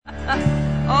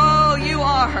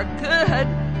are a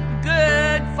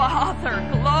good Father.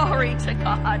 Glory to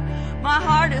God. My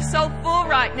heart is so full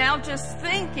right now just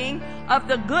thinking of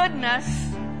the goodness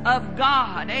of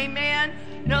God. Amen.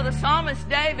 You know, the psalmist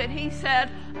David, he said,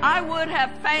 I would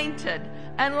have fainted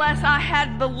unless I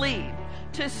had believed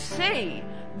to see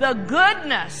the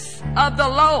goodness of the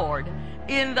Lord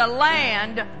in the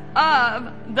land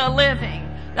of the living.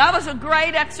 That was a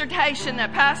great exhortation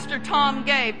that Pastor Tom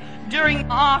gave during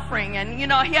the offering. And, you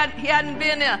know, he hadn't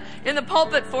been in the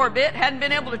pulpit for a bit, hadn't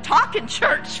been able to talk in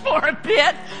church for a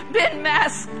bit, been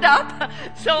messed up.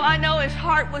 So I know his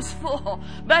heart was full.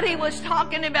 But he was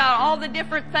talking about all the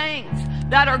different things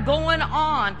that are going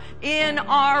on in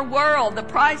our world. The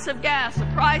price of gas, the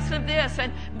price of this,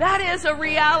 and that is a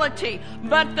reality.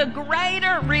 But the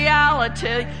greater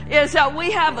reality is that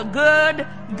we have a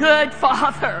good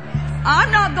Father.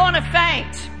 I'm not going to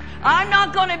faint. I'm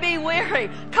not going to be weary,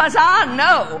 because I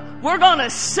know we're going to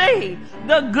see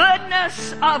the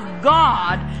goodness of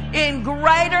God in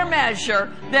greater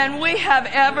measure than we have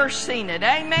ever seen it.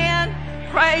 Amen?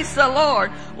 Praise the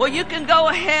Lord. Well, you can go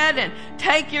ahead and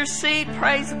take your seat.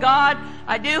 Praise God.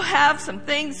 I do have some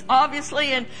things,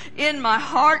 obviously, in my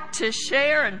heart to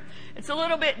share, and it's a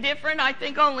little bit different. I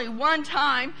think only one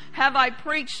time have I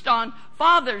preached on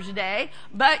Father's Day,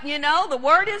 but you know, the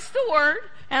Word is the Word,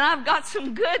 and I've got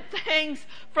some good things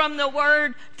from the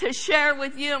Word to share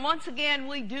with you. And once again,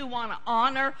 we do want to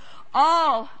honor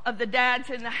all of the dads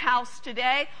in the house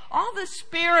today, all the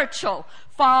spiritual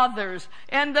fathers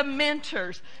and the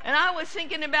mentors. And I was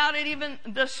thinking about it even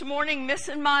this morning,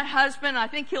 missing my husband. I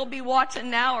think he'll be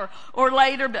watching now or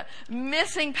later, but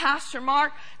missing Pastor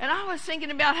Mark. And I was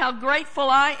thinking about how grateful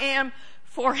I am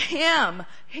for him.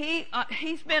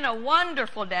 He's been a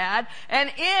wonderful dad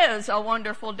and is a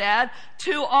wonderful dad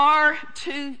to our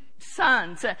two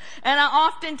sons. And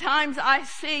oftentimes I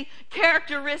see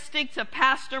characteristics of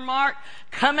Pastor Mark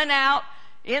coming out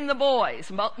in the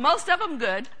boys. Most of them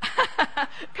good.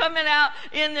 Coming out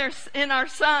in our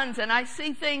sons. And I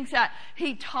see things that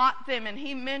he taught them and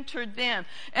he mentored them.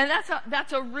 And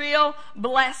that's a real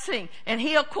blessing. And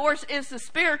he, of course, is the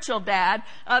spiritual dad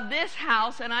of this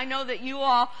house. And I know that you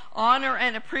all honor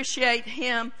and appreciate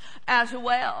him as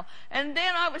well. And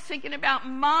then I was thinking about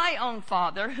my own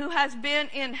father, who has been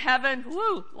in heaven,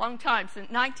 long time, since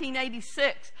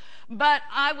 1986. But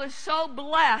I was so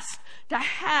blessed to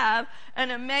have an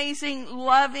amazing,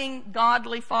 loving,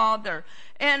 godly father.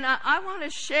 And I want to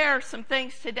share some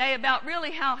things today about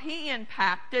really how he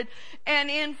impacted and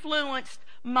influenced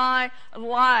my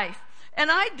life. And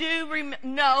I do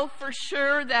know for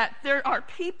sure that there are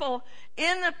people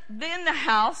in the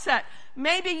house that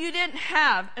maybe you didn't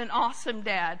have an awesome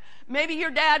dad. Maybe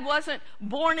your dad wasn't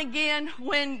born again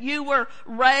when you were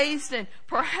raised, and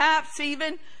perhaps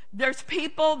even there's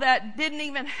people that didn't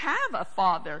even have a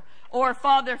father or a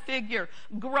father figure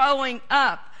growing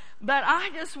up. But I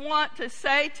just want to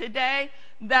say today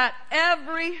that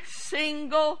every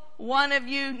single one of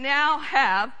you now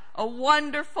have a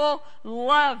wonderful,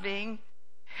 loving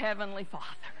Heavenly Father.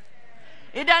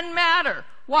 It doesn't matter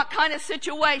what kind of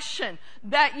situation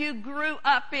that you grew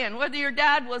up in, whether your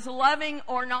dad was loving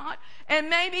or not. And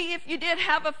maybe if you did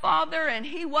have a father and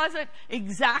he wasn't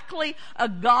exactly a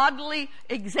godly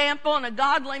example and a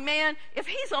godly man, if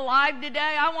he's alive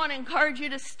today, I want to encourage you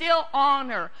to still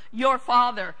honor your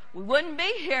father. We wouldn't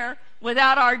be here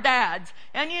without our dads.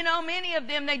 And you know, many of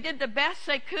them, they did the best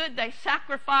they could. They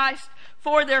sacrificed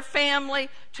for their family,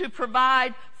 to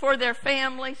provide for their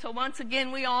family. So once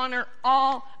again, we honor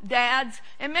all dads.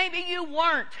 And maybe you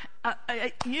weren't,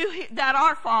 that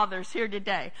are fathers here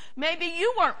today. Maybe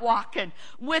you weren't walking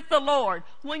with the Lord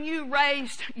when you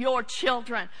raised your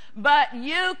children. But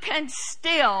you can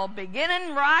still,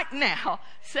 beginning right now,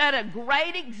 set a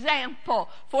great example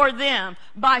for them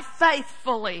by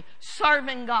faithfully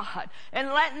serving God and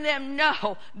letting them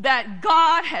know that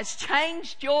God has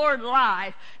changed your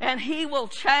life and He will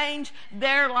change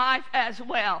their life as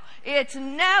well. It's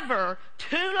never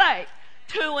too late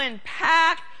to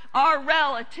impact our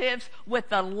relatives with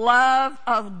the love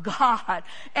of God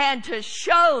and to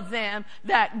show them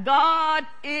that God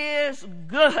is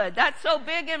good. That's so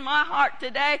big in my heart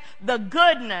today, the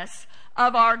goodness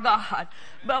of our God.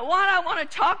 But what I want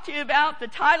to talk to you about, the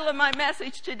title of my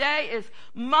message today is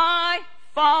My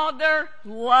Father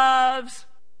Loves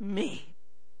Me.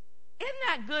 Isn't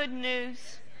that good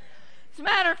news? As a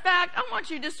matter of fact, I want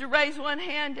you just to raise one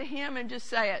hand to Him and just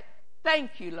say it.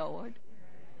 Thank you, Lord.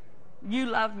 You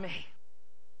love me.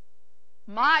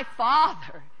 My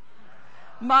Father,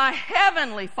 my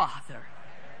Heavenly Father,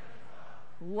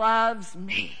 loves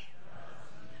me.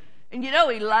 And you know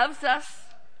He loves us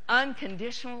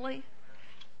unconditionally.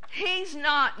 He's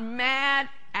not mad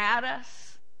at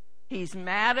us. He's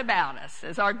mad about us.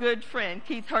 As our good friend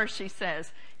Keith Hershey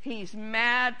says, He's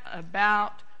mad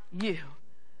about you.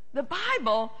 The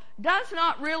Bible does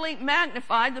not really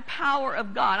magnify the power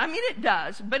of God. I mean, it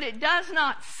does, but it does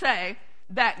not say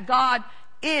that God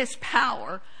is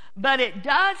power, but it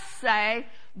does say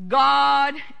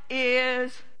God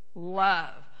is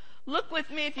love. Look with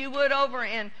me, if you would, over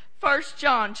in 1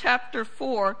 John chapter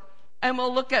 4, and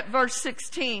we'll look at verse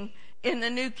 16 in the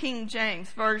New King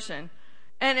James Version.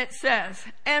 And it says,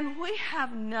 "And we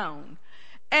have known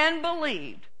and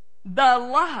believed the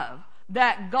love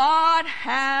that God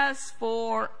has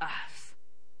for us."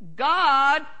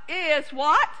 God is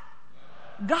what?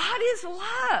 God is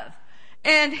love.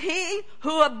 And he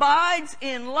who abides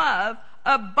in love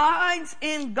abides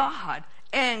in God,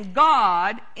 and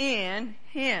God in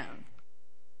him.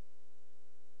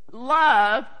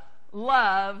 Love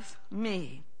loves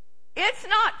me. It's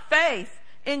not faith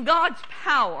in God's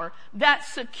power that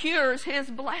secures his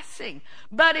blessing,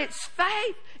 but it's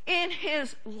faith in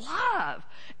his love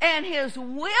and his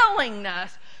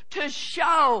willingness to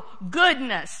show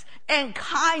goodness and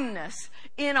kindness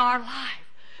in our life.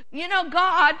 You know,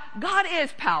 God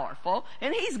is powerful,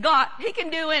 and he can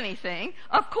do anything.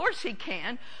 Of course he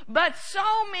can. But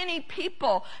so many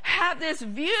people have this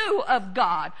view of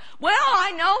God. Well,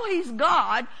 I know he's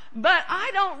God, but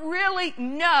I don't really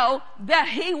know that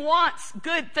he wants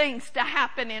good things to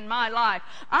happen in my life.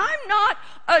 I'm not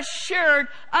assured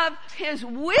of his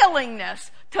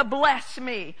willingness to bless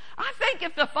me. I think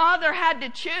if the Father had to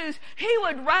choose, he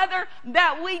would rather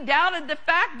that we doubted the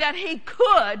fact that he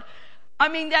could.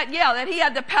 That he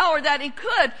had the power that he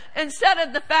could, instead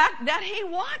of the fact that he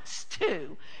wants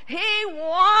to. He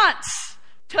wants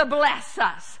to bless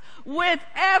us with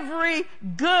every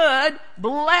good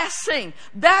blessing.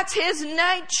 That's his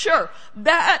nature.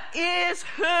 That is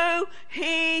who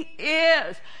he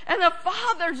is. And the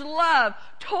Father's love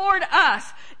toward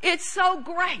us, it's so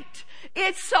great.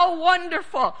 It's so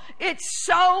wonderful. It's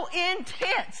so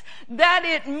intense that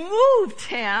it moved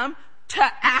him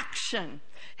to action.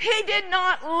 He did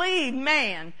not leave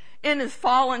man in his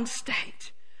fallen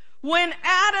state. When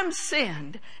Adam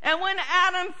sinned and when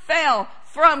Adam fell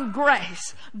from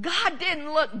grace, God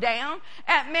didn't look down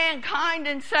at mankind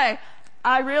and say,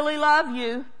 "I really love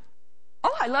you.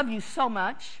 Oh, I love you so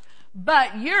much,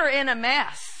 but you're in a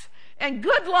mess. And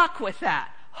good luck with that.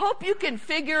 Hope you can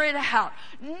figure it out."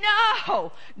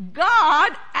 No,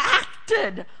 God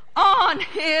acted on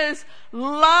his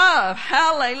love.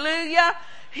 Hallelujah.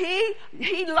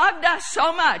 He loved us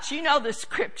so much. You know the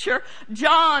scripture,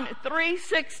 John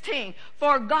 3:16.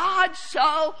 "For God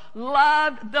so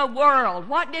loved the world."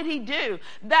 What did he do?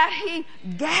 That he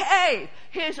gave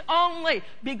his only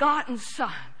begotten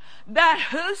Son, that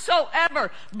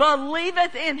whosoever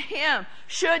believeth in him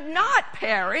should not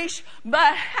perish,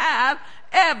 but have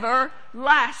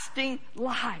everlasting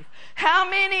life. How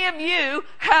many of you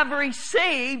have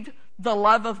received the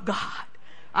love of God?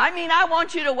 I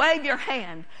want you to wave your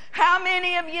hand. How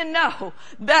many of you know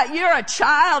that you're a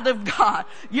child of God?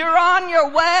 You're on your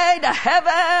way to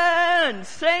heaven,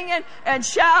 singing and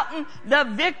shouting the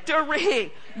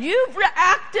victory. You've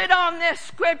acted on this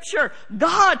scripture.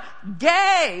 God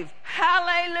gave,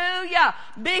 hallelujah,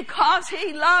 because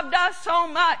he loved us so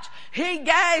much. He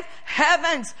gave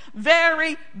heaven's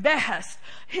very best.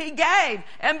 He gave.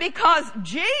 And because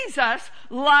Jesus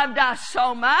loved us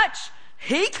so much,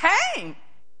 he came.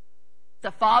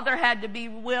 The Father had to be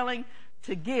willing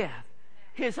to give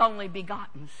his only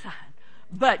begotten Son.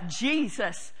 But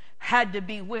Jesus had to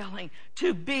be willing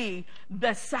to be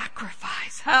the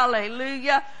sacrifice.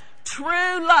 Hallelujah.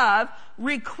 True love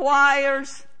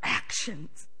requires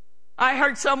actions. I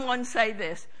heard someone say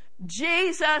this: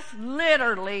 Jesus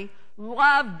literally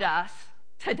loved us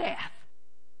to death.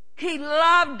 He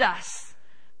loved us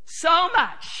so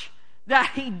much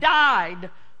that he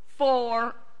died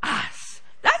for us.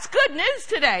 That's good news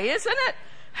today, isn't it?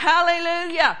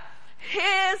 Hallelujah.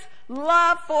 His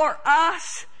love for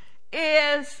us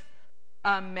is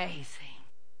amazing.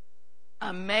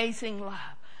 Amazing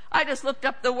love. I just looked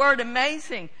up the word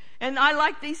amazing, and I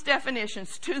like these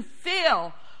definitions: to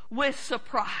fill with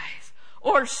surprise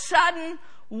or sudden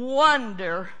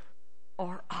wonder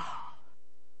or awe.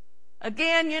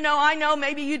 Again, I know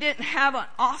maybe you didn't have an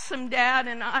awesome dad,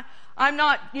 and I'm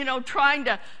not, trying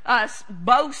to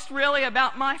boast really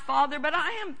about my father, but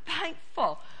I am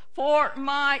thankful for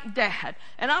my dad.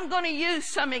 And I'm going to use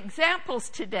some examples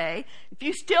today. If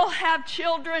you still have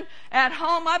children at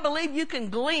home, I believe you can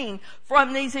glean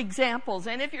from these examples.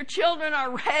 And if your children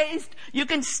are raised, you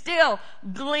can still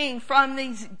glean from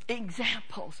these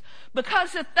examples.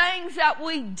 Because the things that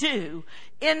we do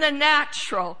in the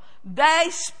natural, they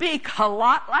speak a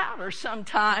lot louder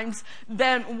sometimes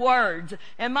than words.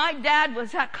 And my dad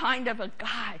was that kind of a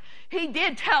guy. He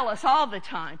did tell us all the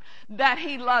time that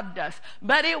he loved us.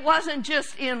 But it wasn't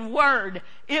just in word.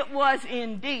 It was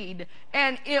in deed.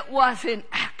 And it was in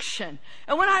action.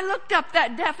 And when I looked up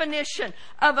that definition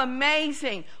of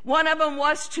amazing, one of them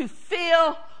was to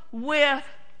fill with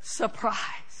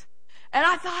surprise. And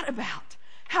I thought about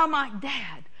how my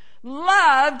dad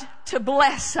loved to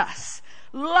bless us,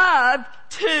 loved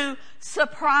to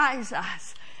surprise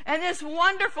us. And this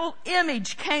wonderful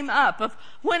image came up of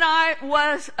when I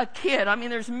was a kid. I mean,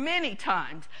 there's many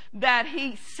times that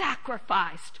he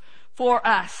sacrificed for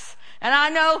us. And I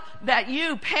know that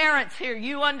you parents here,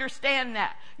 you understand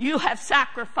that. You have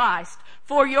sacrificed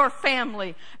for your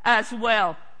family as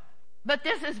well. But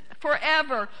this is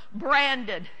forever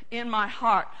branded in my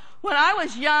heart. When I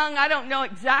was young, I don't know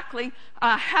exactly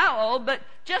how old, but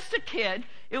just a kid.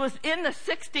 It was in the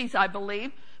 60s, I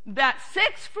believe, that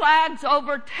Six Flags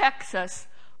Over Texas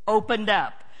opened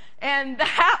up. And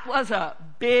that was a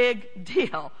big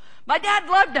deal. My dad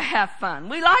loved to have fun.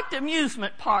 We liked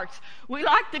amusement parks. We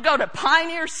liked to go to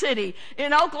Pioneer City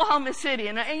in Oklahoma City.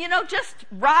 And you know, just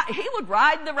ride. He would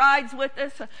ride the rides with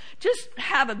us, just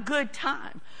have a good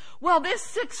time. Well, this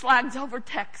Six Flags Over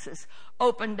Texas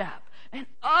opened up. And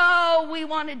oh, we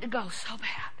wanted to go so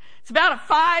bad. It's about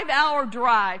a 5-hour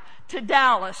drive to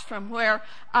Dallas from where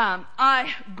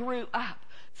I grew up.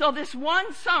 So this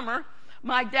one summer,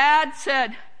 my dad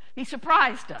said, he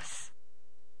surprised us.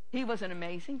 He was an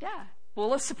amazing dad,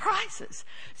 full of surprises.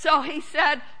 So he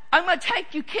said, I'm going to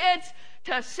take you kids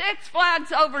to Six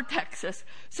Flags Over Texas.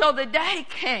 So the day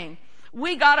came.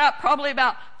 We got up probably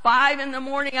about 5 in the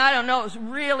morning. I don't know. It was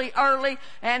really early.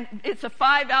 And it's a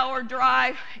 5-hour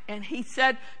drive. And he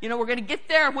said, you know, we're going to get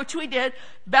there, which we did,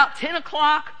 about 10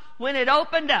 o'clock when it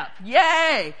opened up.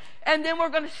 Yay! And then we're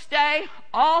going to stay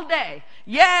all day.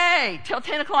 Yay! Till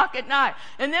 10 o'clock at night.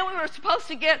 And then we were supposed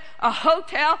to get a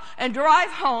hotel and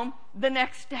drive home the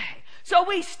next day. So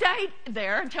we stayed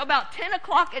there until about 10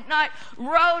 o'clock at night,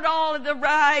 rode all of the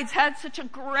rides, had such a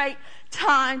great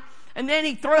time. And then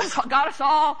he got us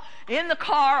all in the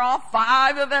car, all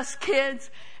 5 of us kids.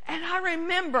 And I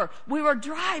remember we were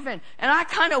driving, and I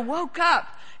kind of woke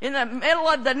up in the middle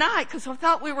of the night because I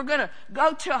thought we were going to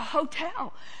go to a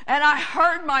hotel. And I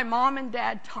heard my mom and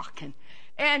dad talking.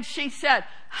 And she said,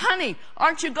 honey,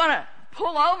 aren't you going to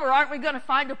pull over? Aren't we going to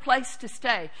find a place to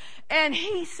stay? And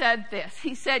he said this.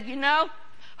 He said, you know,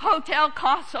 hotel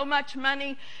costs so much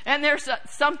money, and there's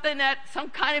some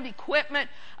kind of equipment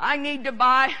I need to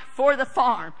buy for the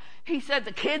farm. He said,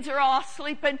 the kids are all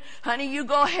sleeping. Honey, you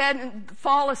go ahead and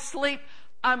fall asleep.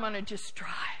 I'm going to just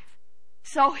drive.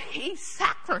 So he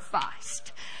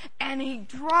sacrificed, and he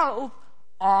drove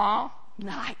all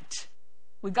night.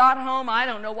 We got home, I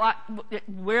don't know what,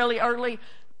 really early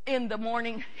in the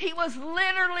morning. He was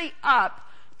literally up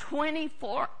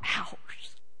 24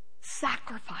 hours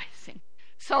sacrificing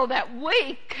so that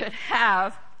we could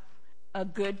have a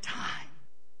good time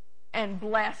and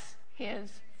bless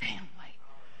his family.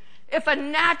 If a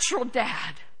natural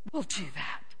dad will do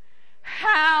that,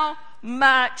 how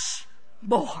much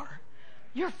more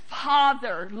your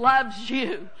Father loves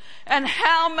you, and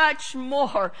how much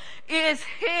more is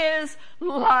his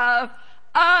love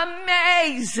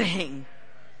amazing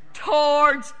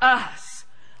towards us.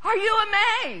 Are you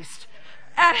amazed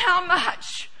at how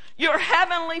much your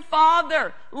Heavenly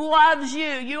Father loves you?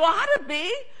 You ought to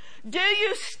be. Do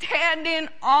you stand in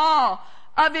awe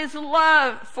of his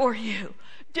love for you?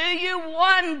 Do you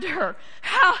wonder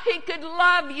how he could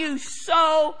love you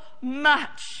so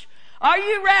much? Are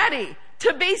you ready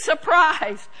to be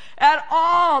surprised at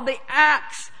all the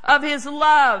acts of his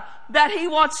love that he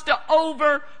wants to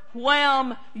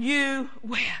overwhelm you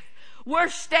with? We're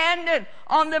standing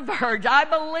on the verge. I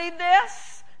believe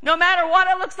this. No matter what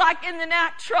it looks like in the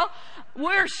natural,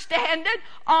 we're standing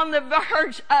on the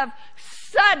verge of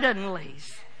suddenly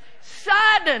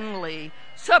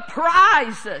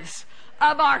surprises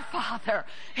of our Father.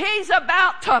 He's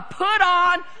about to put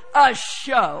on a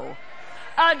show,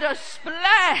 a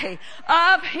display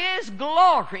of his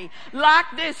glory like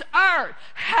this earth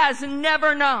has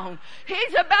never known.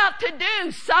 He's about to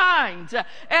do signs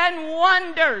and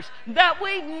wonders that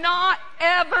we've not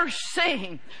ever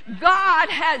seen. God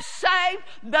has saved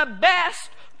the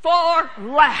best for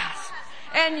last.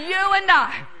 And you and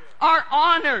I are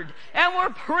honored and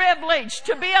we're privileged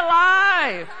to be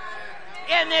alive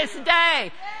in this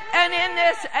day and in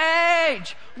this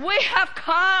age. We have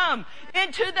come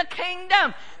into the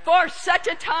kingdom for such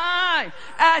a time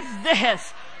as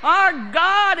this. Our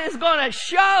God is going to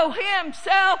show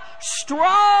Himself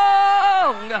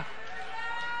strong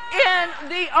in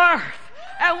the earth.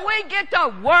 And we get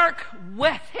to work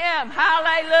with Him.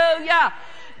 Hallelujah.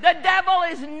 The devil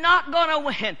is not going to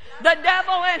win. The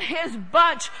devil and his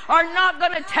bunch are not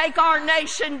going to take our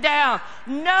nation down.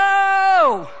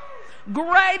 No!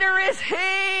 Greater is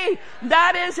He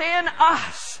that is in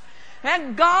us.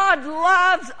 And God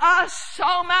loves us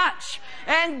so much.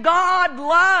 And God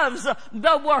loves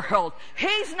the world.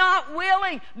 He's not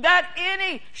willing that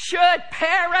any should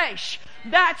perish.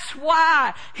 That's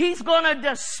why He's going to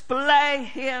display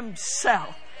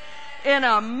Himself in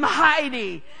a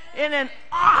mighty, in an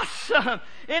awesome,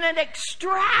 in an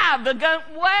extravagant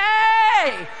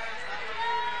way.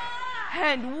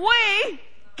 And we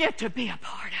get to be a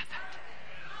part of it.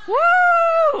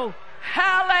 Woo!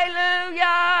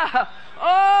 Hallelujah!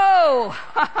 Oh!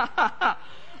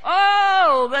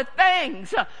 Oh, the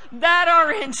things that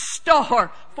are in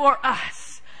store for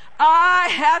us. Eye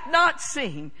hath not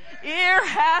seen, ear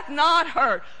hath not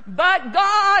heard, but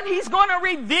God, He's going to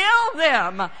reveal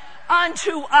them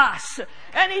unto us.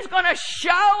 And He's going to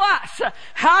show us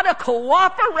how to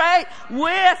cooperate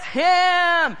with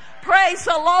Him. Praise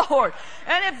the Lord.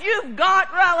 And if you've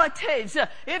got relatives,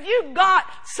 if you've got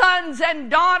sons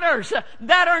and daughters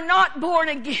that are not born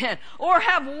again or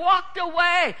have walked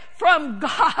away from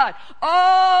God,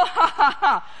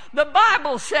 the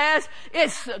Bible says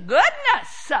it's the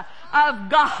goodness of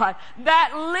God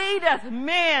that leadeth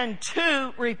men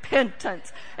to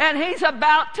repentance. And He's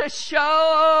about to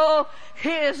show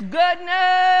His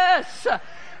goodness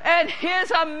and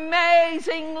His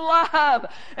amazing love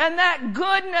and that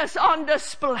goodness on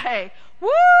display.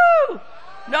 Woo!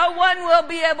 No one will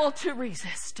be able to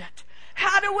resist it.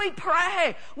 How do we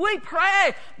pray? We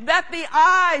pray that the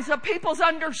eyes of people's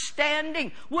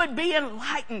understanding would be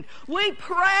enlightened. We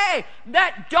pray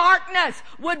that darkness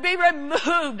would be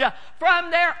removed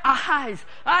from their eyes.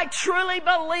 I truly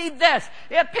believe this.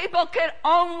 If people could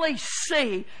only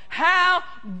see how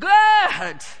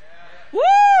good,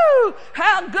 woo,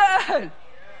 how good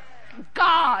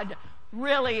God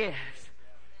really is,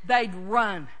 they'd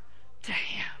run to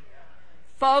Him.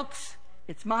 Folks,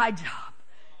 it's my job.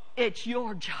 It's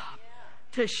your job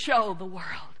to show the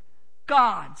world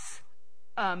God's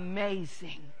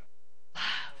amazing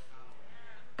love.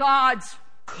 God's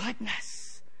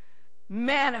goodness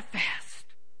manifest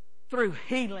through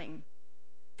healing,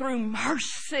 through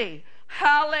mercy.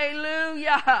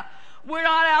 Hallelujah. We're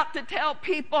not out to tell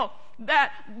people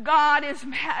that God is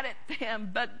mad at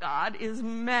them, but God is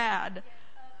mad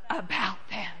about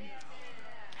them.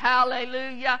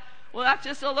 Hallelujah. Well, that's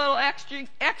just a little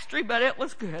extra, but it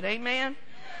was good. Amen?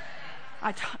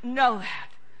 I know that.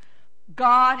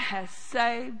 God has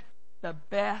saved the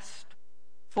best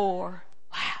for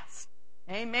last.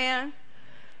 Amen?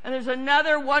 And there's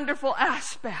another wonderful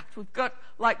aspect. We've got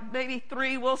like maybe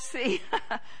 3. We'll see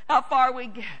how far we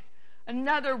get.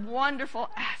 Another wonderful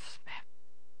aspect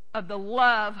of the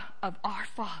love of our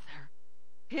Father.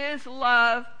 His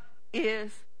love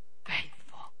is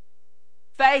faithful.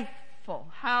 Faithful.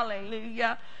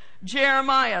 Hallelujah.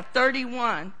 Jeremiah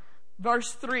 31,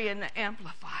 verse 3 in the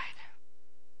Amplified.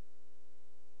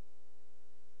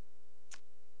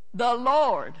 The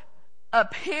Lord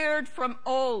appeared from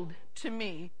old to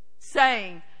me,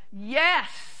 saying,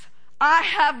 yes, I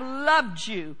have loved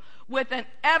you with an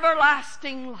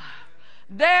everlasting love.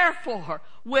 Therefore,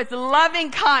 with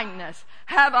loving kindness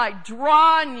have I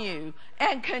drawn you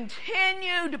and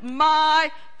continued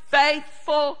my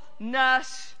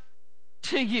faithfulness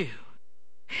to you.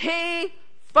 He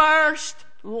first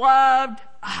loved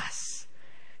us.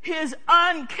 His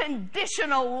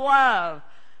unconditional love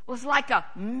was like a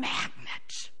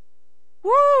magnet.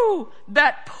 Woo!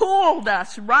 That pulled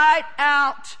us right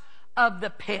out of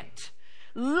the pit.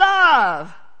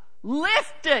 Love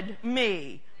lifted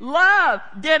me. Love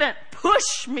didn't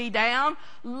push me down.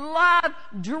 Love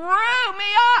drew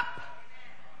me up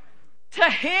to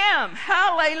Him.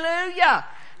 Hallelujah.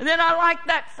 And then I like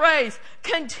that phrase,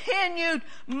 continued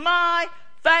my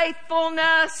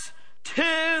faithfulness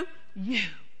to you.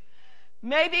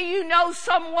 Maybe you know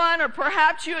someone, or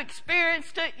perhaps you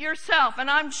experienced it yourself, and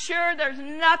I'm sure there's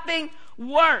nothing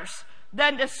worse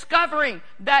than discovering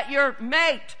that your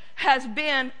mate has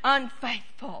been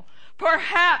unfaithful.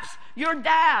 Perhaps your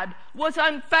dad was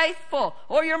unfaithful,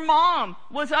 or your mom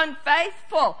was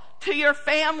unfaithful to your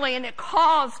family, and it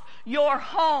caused your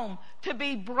home to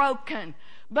be broken.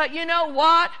 But you know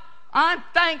what? I'm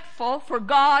thankful for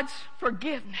God's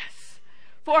forgiveness,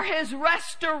 for His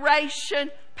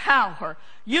restoration power.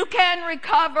 You can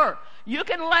recover. You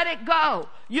can let it go.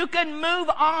 You can move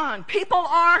on. People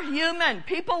are human.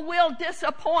 People will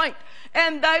disappoint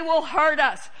and they will hurt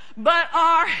us. But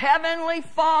our Heavenly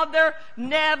Father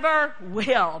never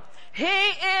will.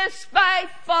 He is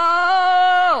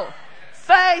faithful.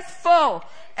 Faithful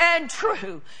and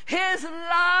true. His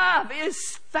love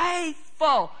is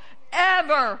faithful.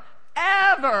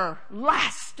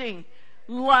 Everlasting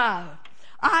love.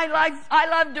 I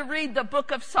love to read the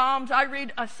book of Psalms. I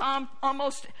read a psalm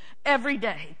almost every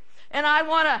day. And I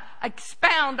want to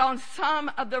expound on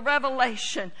some of the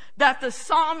revelation that the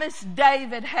psalmist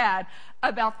David had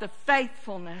about the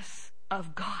faithfulness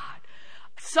of God.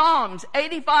 Psalms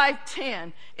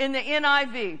 85:10 in the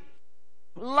NIV.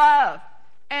 Love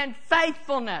and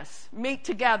faithfulness meet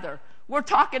together. We're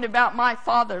talking about my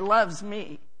Father loves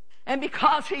me. And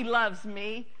because He loves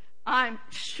me, I'm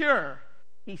sure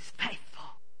He's faithful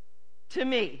to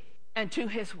me and to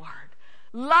His word.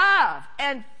 Love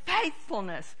and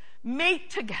faithfulness meet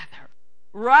together.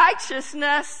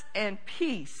 Righteousness and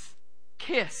peace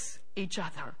kiss each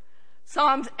other.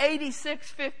 Psalms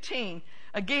 86:15,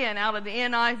 again out of the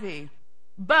NIV.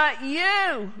 But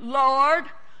you, Lord,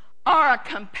 are a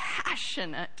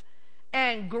compassionate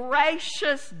and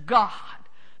gracious God,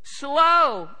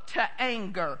 slow to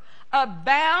anger,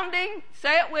 abounding,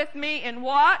 say it with me, in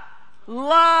what?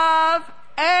 Love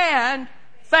and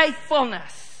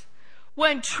faithfulness.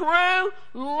 When true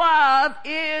love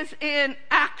is in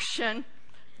action,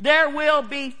 there will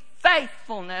be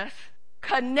faithfulness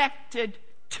connected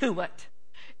to it.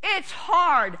 It's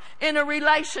hard in a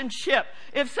relationship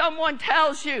if someone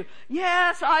tells you,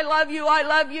 yes, I love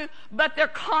you, but they're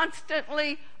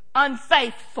constantly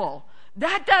unfaithful.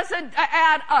 That doesn't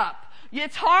add up.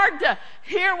 It's hard to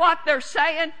hear what they're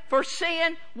saying for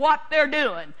seeing what they're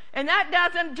doing. And that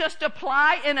doesn't just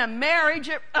apply in a marriage,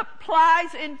 it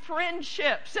applies in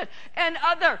friendships and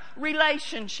other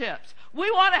relationships. We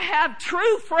want to have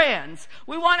true friends.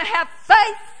 We want to have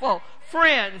faithful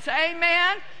friends.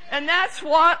 Amen? And that's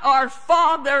what our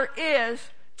Father is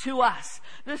to us.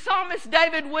 The psalmist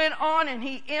David went on and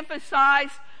he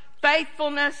emphasized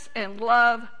faithfulness and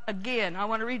love again. I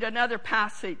want to read another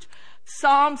passage.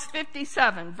 Psalms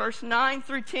 57, verse 9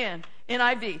 through 10,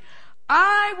 NIV.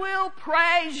 I will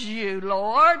praise you,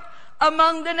 Lord,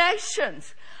 among the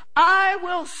nations. I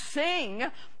will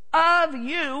sing of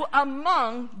you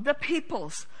among the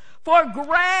peoples. For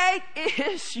great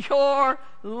is your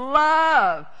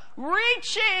love,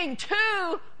 reaching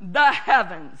to the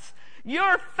heavens.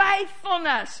 Your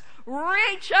faithfulness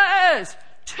reaches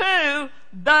to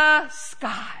the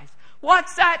skies.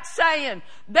 What's that saying?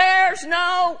 There's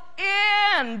no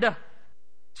end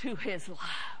to His love.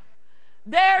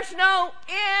 There's no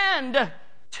end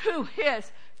to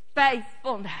His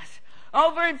faithfulness.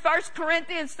 Over in 1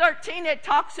 Corinthians 13, it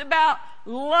talks about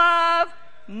love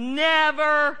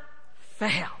never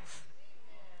fails.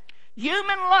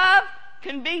 Human love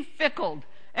can be fickle,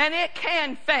 and it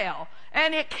can fail,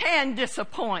 and it can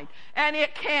disappoint, and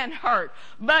it can hurt,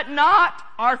 but not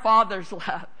our Father's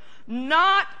love.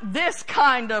 Not this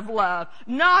kind of love.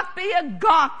 Not the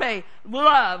agape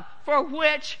love for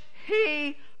which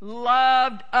He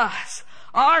loved us.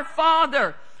 Our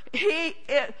Father,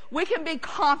 we can be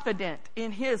confident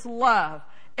in His love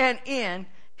and in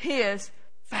His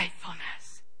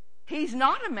faithfulness. He's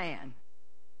not a man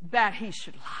that He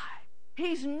should lie.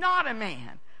 He's not a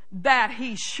man that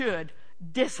He should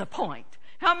disappoint.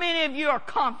 How many of you are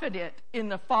confident in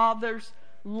the Father's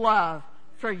love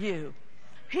for you?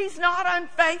 He's not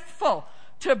unfaithful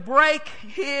to break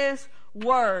His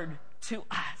word to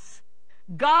us.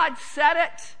 God said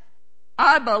it,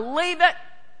 I believe it,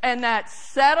 and that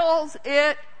settles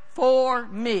it for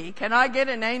me. Can I get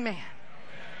an amen?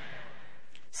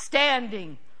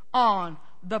 Standing on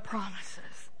the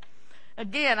promises.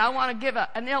 Again, I want to give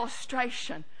an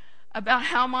illustration about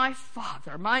how my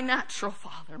father, my natural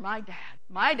father, my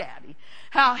daddy,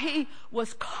 how he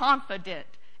was confident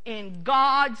in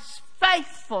God's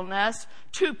faithfulness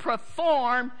to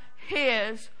perform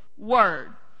His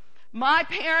word. My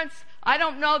parents, I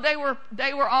don't know, they were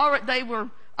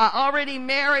already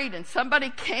married, and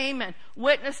somebody came and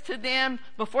witnessed to them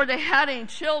before they had any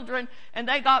children, and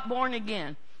they got born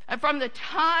again. And from the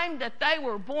time that they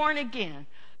were born again,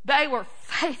 they were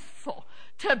faithful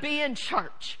to be in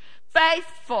church,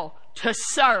 faithful to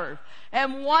serve.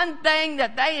 And one thing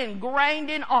that they ingrained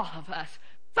in all of us,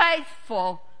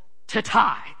 faithful to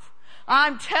tithe.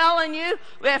 I'm telling you,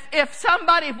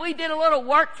 if we did a little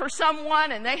work for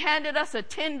someone and they handed us a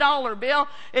 $10 bill,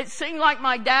 it seemed like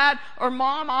my dad or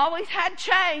mom always had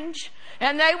change.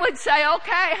 And they would say,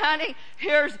 okay, honey,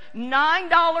 here's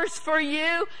 $9 for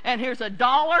you and here's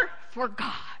 $1 for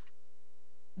God.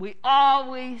 We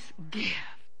always give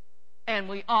and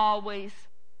we always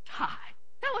tithe.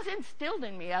 That was instilled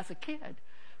in me as a kid.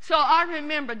 So I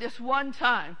remember this one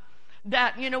time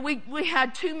that, we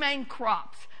had two main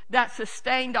crops that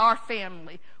sustained our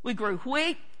family. We grew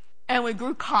wheat and we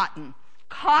grew cotton.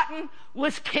 Cotton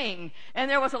was king, and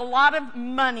there was a lot of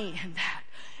money in that.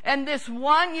 And this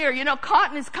one year,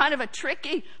 cotton is kind of a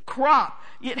tricky crop.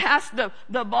 It has the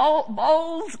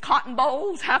cotton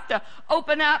bolls have to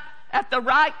open up at the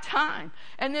right time.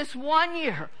 And this one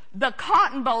year, the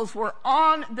cotton bolls were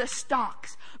on the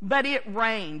stalks, but it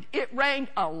rained. It rained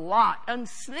a lot,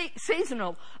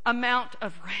 unseasonal amount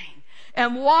of rain.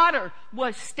 And water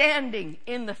was standing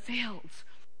in the fields.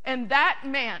 And that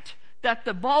meant that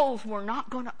the bolls were not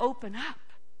going to open up.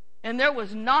 And there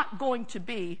was not going to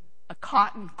be a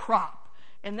cotton crop.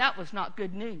 And that was not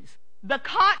good news. The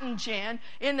cotton gin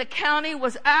in the county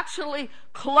was actually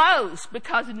closed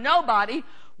because nobody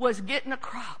was getting a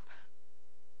crop.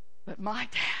 But my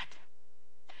dad,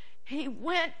 he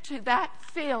went to that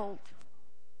field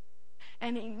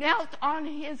and he knelt on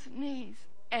his knees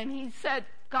and he said,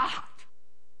 God,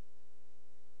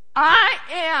 I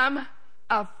am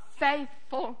a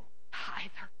faithful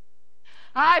tither.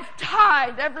 I've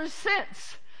tithed ever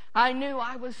since I knew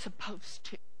I was supposed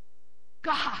to.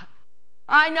 God,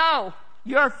 I know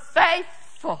you're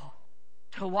faithful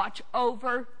to watch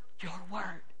over your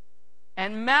word.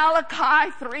 And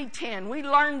Malachi 3:10, we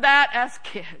learned that as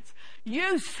kids.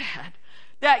 You said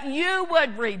that you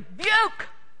would rebuke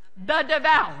the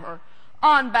devourer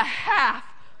on behalf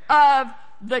of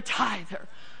the tither.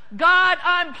 God,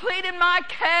 I'm pleading my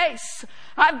case.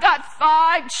 I've got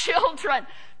 5 children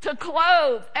to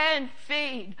clothe and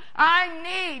feed. I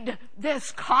need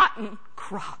this cotton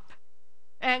crop.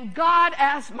 And God,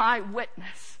 as my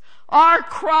witness, our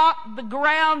crop, the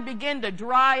ground began to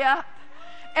dry up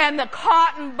and the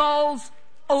cotton bolls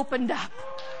opened up.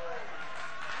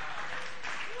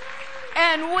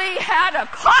 And we had a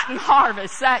cotton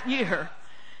harvest that year.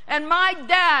 And my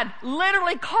dad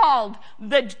literally called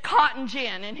the cotton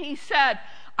gin and he said,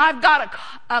 I've got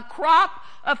a crop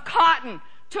of cotton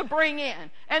to bring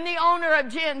in. And the owner of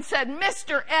gin said,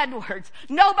 Mr. Edwards,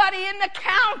 nobody in the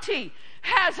county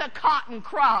has a cotton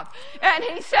crop. And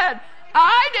he said,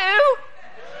 I do.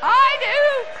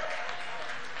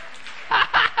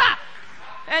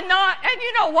 And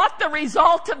you know what the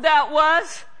result of that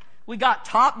was? We got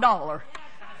top dollar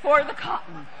for the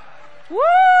cotton. Woo!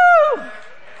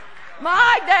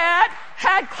 My dad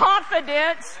had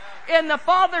confidence in the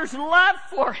Father's love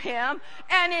for him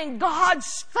and in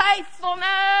God's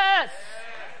faithfulness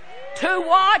to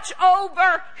watch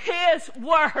over His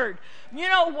word. You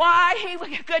know why he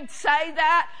could say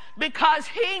that? Because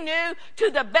he knew to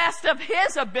the best of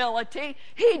his ability,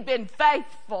 he'd been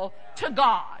faithful to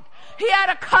God. He had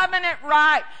a covenant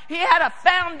right. He had a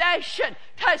foundation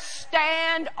to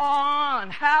stand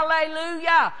on.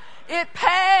 Hallelujah. It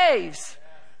pays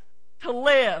to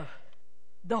live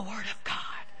the Word of God.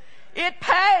 It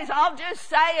pays. I'll just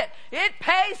say it. It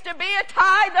pays to be a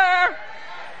tither.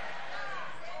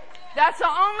 That's the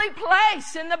only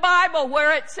place in the Bible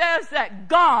where it says that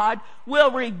God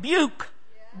will rebuke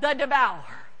the devourer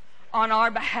on our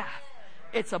behalf.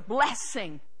 It's a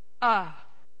blessing of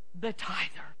the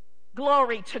tither.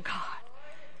 Glory to God.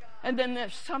 And then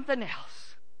there's something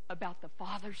else about the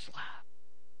Father's love.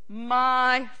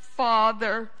 My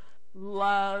Father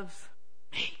loves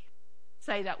me.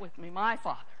 Say that with me. My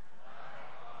Father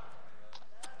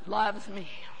loves me.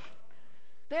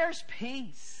 There's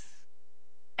peace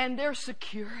and there's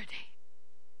security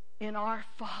in our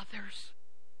Father's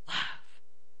love.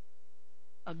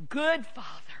 A good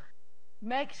father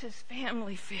makes his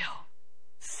family feel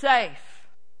safe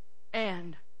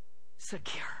and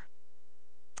secure.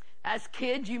 As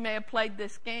kids, you may have played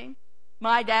this game.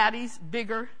 My daddy's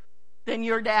bigger than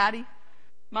your daddy.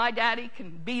 My daddy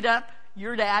can beat up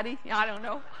your daddy. I don't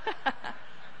know.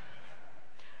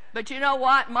 But you know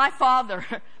what? My father,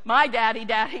 my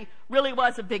daddy really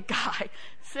was a big guy.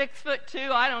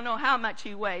 6'2". I don't know how much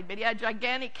he weighed, but he had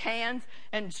gigantic hands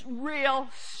and real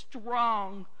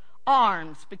strong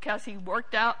arms because he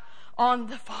worked out on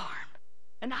the farm.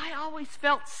 And I always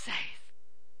felt safe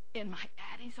in my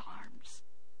daddy's arms.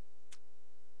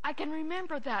 I can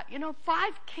remember that.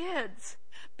 5 kids.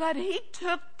 But he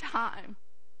took time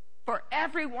for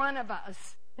every one of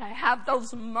us to have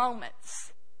those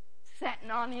moments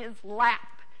sitting on his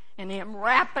lap and Him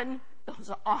wrapping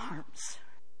those arms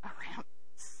around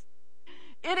us.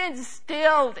 It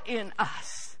instilled in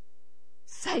us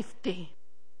safety,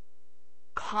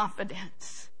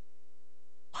 confidence,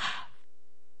 love,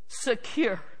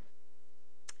 secure.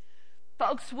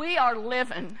 Folks, we are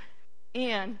living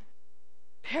in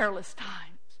perilous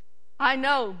times. I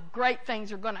know great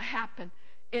things are going to happen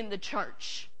in the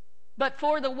church, but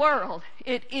for the world,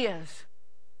 it is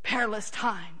perilous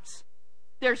times.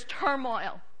 There's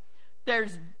turmoil,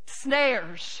 there's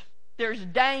snares, there's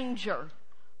danger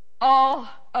all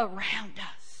around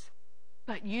us.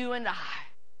 But you and I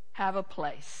have a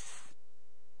place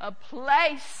of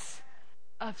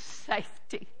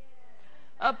safety,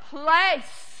 a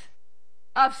place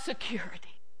of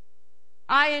security.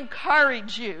 I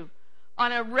encourage you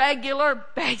on a regular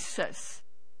basis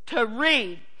to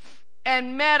read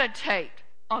and meditate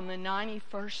on the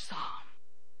 91st Psalm.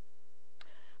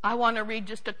 I want to read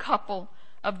just a couple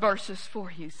of verses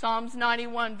for you. Psalms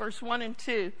 91, verse 1 and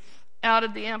 2, out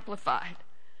of the Amplified.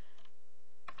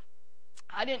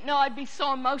 I didn't know I'd be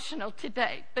so emotional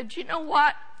today, but you know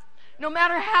what? No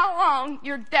matter how long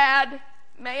your dad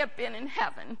may have been in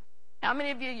heaven, how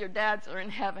many of you, your dads are in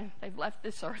heaven? They've left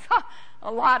this earth.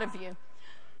 A lot of you.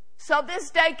 So this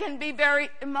day can be very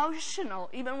emotional,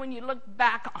 even when you look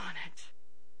back on it.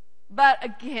 But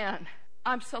again,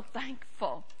 I'm so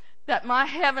thankful that my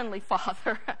Heavenly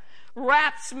Father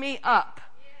wraps me up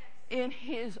in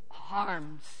His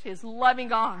arms, His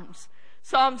loving arms.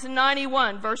 Psalms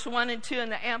 91, verse 1 and 2 in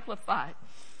the Amplified.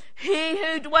 He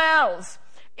who dwells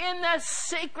in the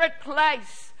secret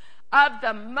place of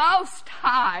the Most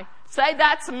High, say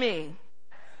that's me,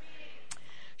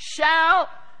 shall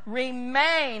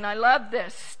remain, I love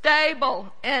this,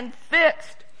 stable and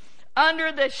fixed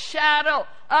under the shadow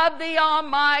of the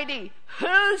Almighty,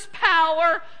 whose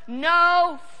power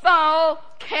no foe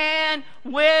can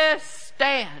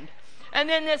withstand. And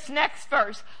then this next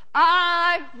verse,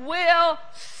 I will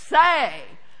say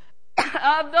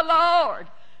of the Lord,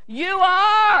 you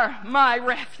are my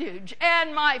refuge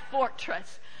and my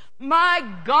fortress. My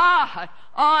God,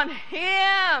 on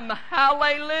Him,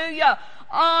 hallelujah,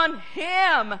 on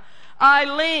Him I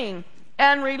lean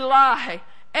and rely,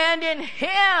 and in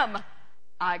Him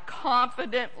I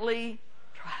confidently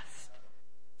trust.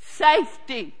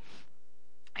 Safety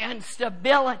and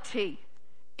stability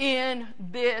in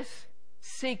this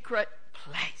secret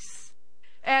place.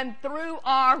 And through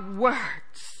our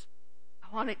words, I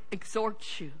want to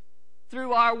exhort you,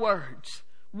 through our words,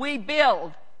 we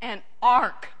build an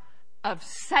ark of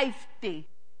safety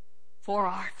for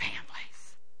our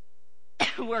families.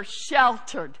 We're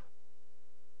sheltered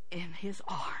in His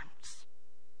arms.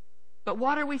 But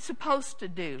what are we supposed to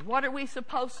do? What are we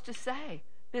supposed to say?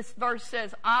 This verse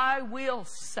says, I will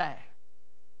say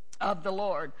of the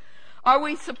Lord. Are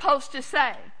we supposed to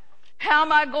say, how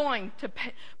am I going to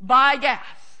buy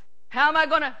gas? How am I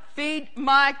going to feed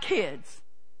my kids?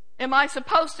 Am I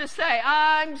supposed to say,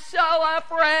 I'm so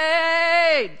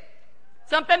afraid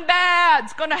something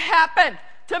bad's going to happen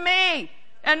to me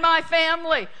and my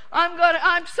family.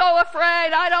 I'm so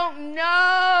afraid. I don't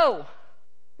know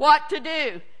what to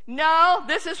do. No,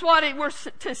 this is what we're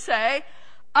to say.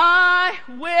 I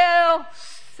will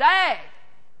say.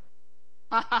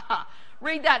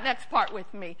 Read that next part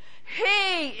with me.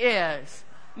 He is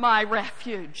my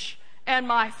refuge and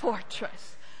my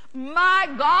fortress. My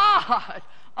God,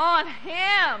 on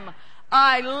Him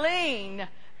I lean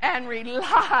and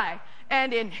rely,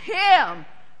 and in Him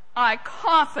I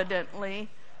confidently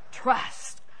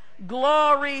trust.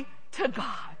 Glory to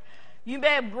God. You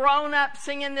may have grown up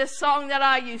singing this song that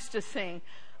I used to sing.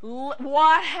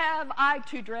 What have I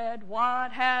to dread?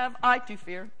 What have I to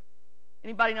fear?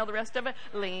 Anybody know the rest of it?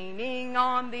 Leaning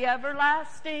on the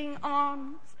everlasting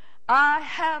arms, I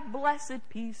have blessed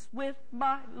peace with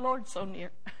my Lord so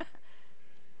near.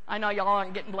 I know y'all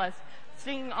aren't getting blessed.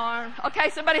 Sing arm.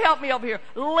 Okay, somebody help me over here.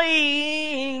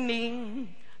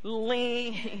 Leaning,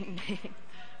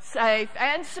 safe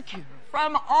and secure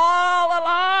from all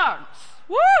alarms.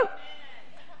 Woo!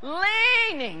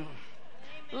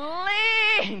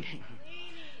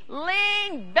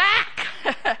 Lean back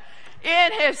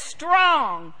in His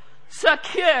strong,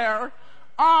 secure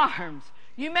arms.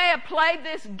 You may have played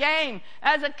this game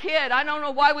as a kid. I don't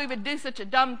know why we would do such a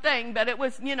dumb thing, but it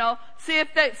was, see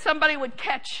if somebody would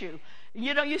catch you.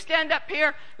 You stand up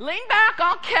here, lean back,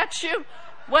 I'll catch you.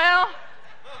 Well,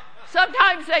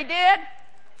 sometimes they did,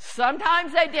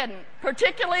 sometimes they didn't.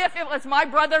 Particularly if it was my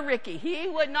brother Ricky. He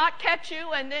would not catch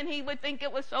you, and then he would think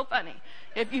it was so funny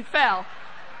if you fell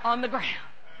on the ground.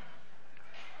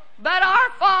 But our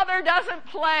Father doesn't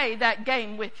play that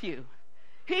game with you.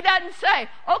 He doesn't say,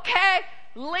 okay,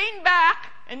 lean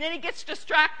back, and then he gets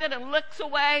distracted and looks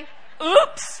away.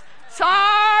 Oops,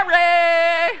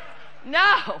 sorry.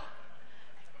 No.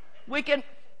 We can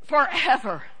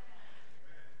forever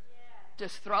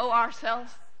just throw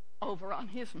ourselves over on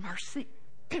his mercy.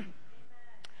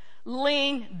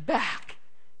 Lean back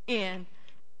in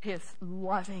his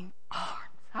loving arms.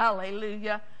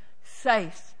 Hallelujah.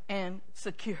 Safe and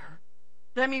secure.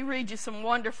 Let me read you some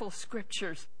wonderful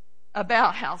scriptures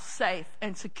about how safe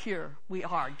and secure we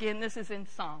are. Again, this is in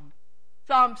Psalm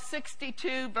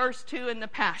 62, verse 2 in the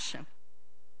Passion.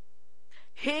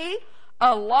 He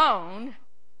alone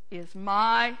is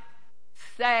my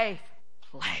safe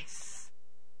place.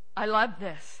 I love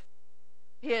this.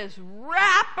 His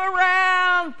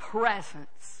wraparound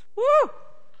presence,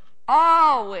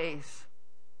 always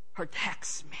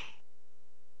protects me.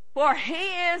 For he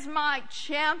is my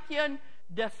champion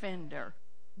defender.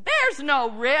 There's no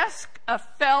risk of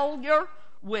failure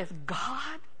with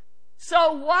God.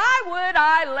 So why would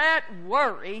I let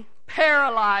worry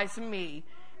paralyze me,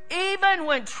 even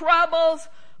when troubles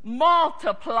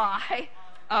multiply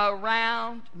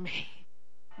around me?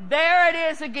 There it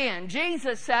is again.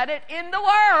 Jesus said it. In the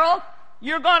world,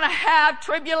 you're going to have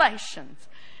tribulations.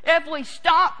 If we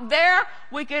stop there,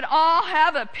 we could all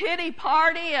have a pity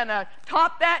party and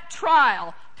top that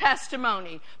trial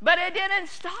testimony. But it didn't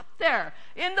stop there.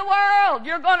 In the world,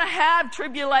 you're going to have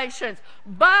tribulations.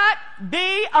 But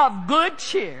be of good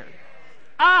cheer.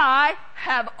 I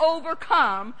have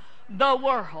overcome the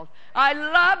world. I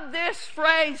love this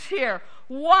phrase here.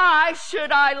 Why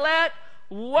should I let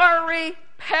worry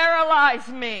paralyze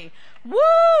me?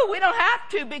 We don't have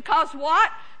to, because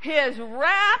what? His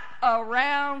wrap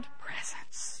around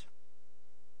presence.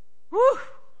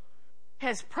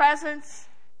 His presence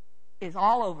is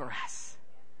all over us.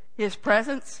 His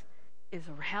presence is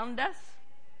around us.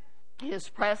 His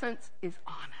presence is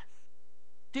on us.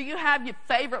 Do you have your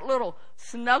favorite little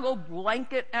snuggle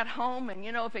blanket at home? And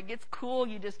if it gets cool,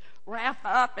 you just wrap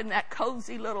up in that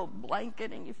cozy little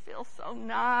blanket and you feel so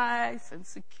nice and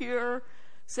secure,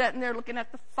 sitting there looking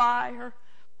at the fire.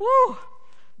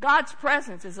 God's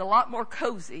presence is a lot more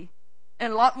cozy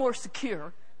and a lot more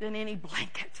secure than any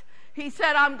blanket. He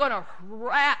said, I'm going to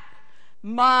wrap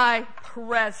my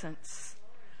presence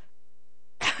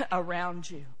around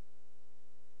you.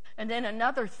 And then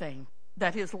another thing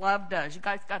that his love does. You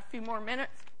guys got a few more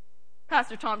minutes?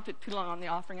 Pastor Tom took too long on the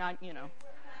offering.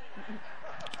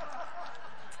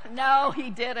 No, he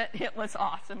didn't. It was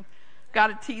awesome.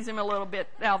 Got to tease him a little bit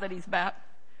now that he's back.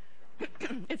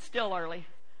 It's still early.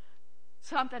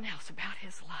 Something else about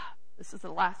his love. This is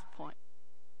the last point.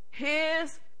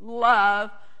 His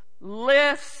love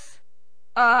lifts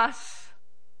us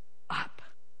up.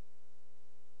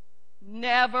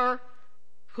 Never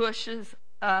pushes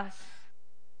us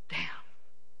down.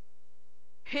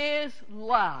 His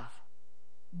love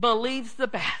believes the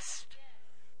best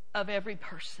of every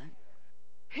person.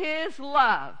 His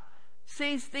love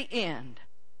sees the end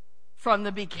from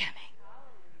the beginning.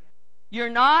 You're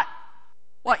not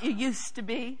what you used to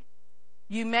be.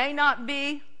 You may not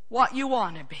be what you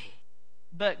want to be.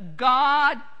 But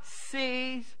God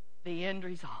sees the end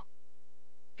result.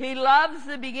 He loves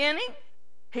the beginning.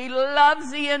 He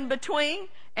loves the in-between.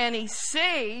 And He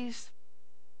sees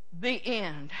the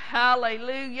end.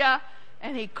 Hallelujah.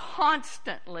 And He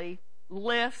constantly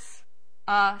lifts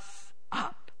us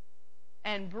up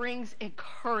and brings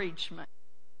encouragement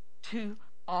to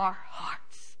our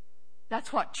hearts.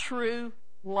 That's what true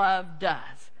love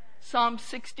does. Psalm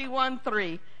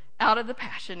 61:3 out of the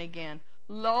Passion again.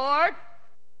 Lord,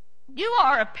 you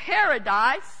are a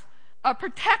paradise of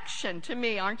protection to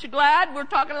me. Aren't you glad? We're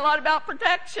talking a lot about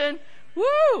protection.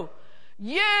 Woo!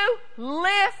 You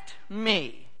lift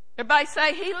me. Everybody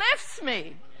say, He lifts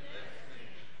me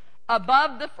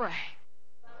above the fray.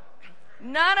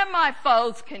 None of my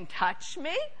foes can touch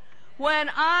me. When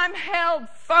I'm held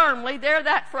firmly, there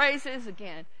that phrase is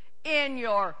again, in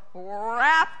your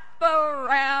wraparound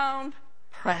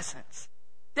presence.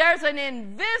 There's an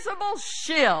invisible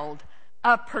shield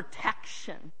of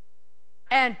protection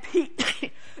and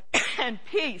peace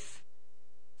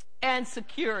and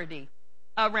security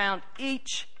around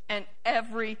each and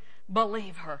every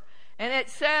believer. And it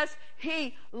says,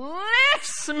 He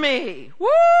lifts me.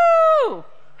 Woo!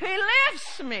 He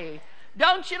lifts me.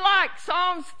 Don't you like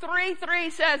Psalms 3:3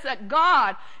 says that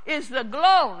God is the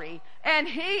glory and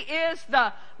He is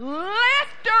the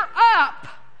lifter up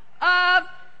of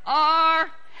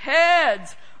our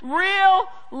heads. Real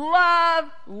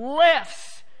love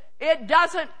lifts. It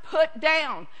doesn't put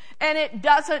down and it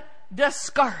doesn't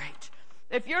discourage.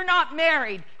 If you're not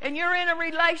married and you're in a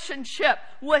relationship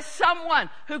with someone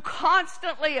who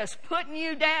constantly is putting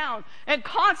you down and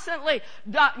constantly,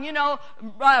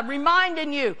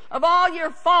 reminding you of all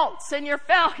your faults and your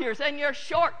failures and your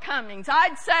shortcomings,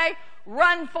 I'd say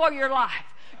run for your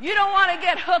life. You don't want to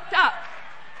get hooked up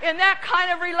in that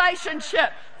kind of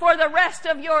relationship for the rest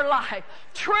of your life.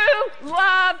 True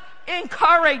love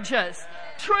encourages.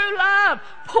 True love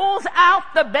pulls out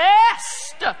the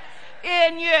best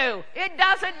in you. It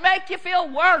doesn't make you feel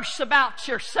worse about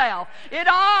yourself. It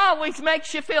always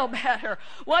makes you feel better.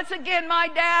 Once again, my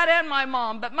dad and my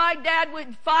mom, but my dad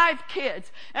with 5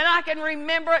 kids, and I can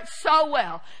remember it so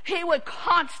well. He would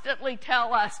constantly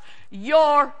tell us,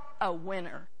 you're a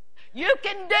winner. You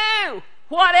can do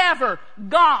whatever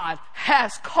God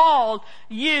has called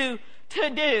you to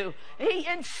do. He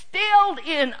instilled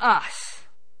in us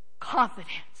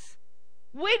confidence.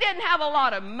 We didn't have a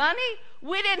lot of money.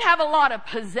 We didn't have a lot of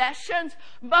possessions,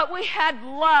 but we had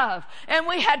love and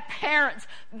we had parents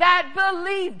that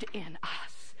believed in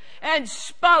us and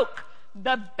spoke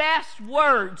the best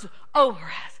words over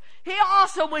us. He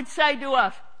also would say to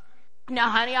us, now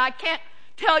honey, I can't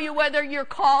tell you whether you're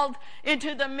called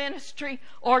into the ministry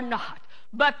or not,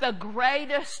 but the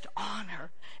greatest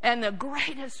honor and the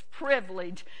greatest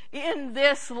privilege in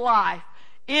this life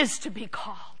is to be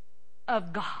called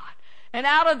of God. And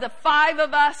out of the 5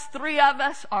 of us, 3 of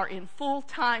us are in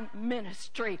full-time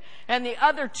ministry. And the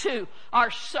other 2 are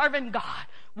serving God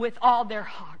with all their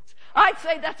hearts. I'd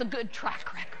say that's a good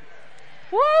track record.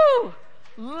 Woo!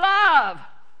 Love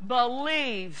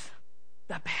believes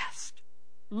the best.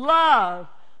 Love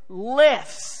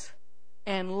lifts.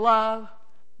 And love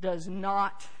does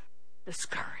not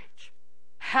discourage.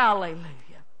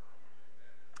 Hallelujah.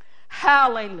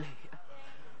 Hallelujah.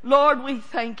 Lord, we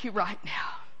thank you right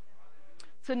now.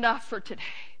 It's enough for today.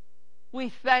 We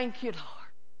thank you,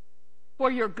 Lord,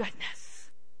 for your goodness.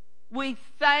 We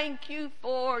thank you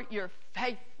for your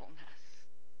faithfulness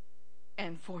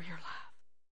and for your love.